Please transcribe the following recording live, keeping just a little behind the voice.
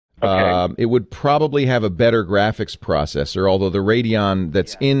Okay. It would probably have a better graphics processor, although the Radeon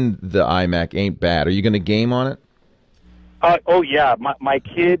that's in the iMac ain't bad. Are you going to game on it? Oh yeah, my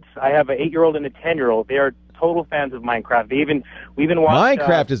kids. I have an 8-year-old and a 10-year-old. They are total fans of Minecraft. We even watched.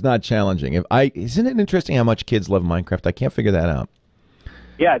 Minecraft is not challenging. Isn't it interesting how much kids love Minecraft? I can't figure that out.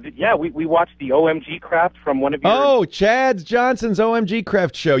 Yeah. We watched the OMGcraft from one of your. Oh, Chad Johnson's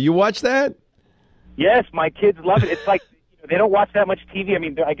OMGcraft show. You watch that? Yes, my kids love it. It's like they don't watch that much TV. I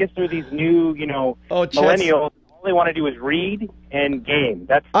mean, I guess they're these new, millennials. All they want to do is read and game.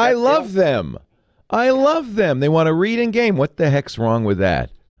 I love them. I love them. They want to read and game. What the heck's wrong with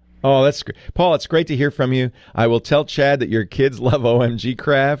that? Oh, that's great. Paul, it's great to hear from you. I will tell Chad that your kids love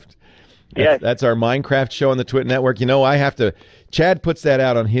OMGcraft. Yes. That's our Minecraft show on the Twit Network. Chad puts that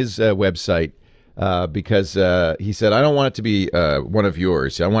out on his website because he said, I don't want it to be one of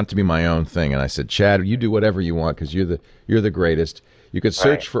yours. I want it to be my own thing. And I said, Chad, you do whatever you want because you're the greatest. You could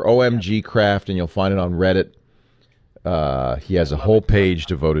search for OMGcraft and you'll find it on Reddit. He has a whole page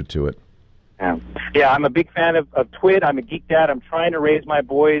devoted to it. Yeah, I'm a big fan of Twit. I'm a geek dad. I'm trying to raise my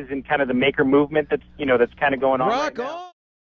boys in kind of the maker movement that's kind of going on. Rock right on! now.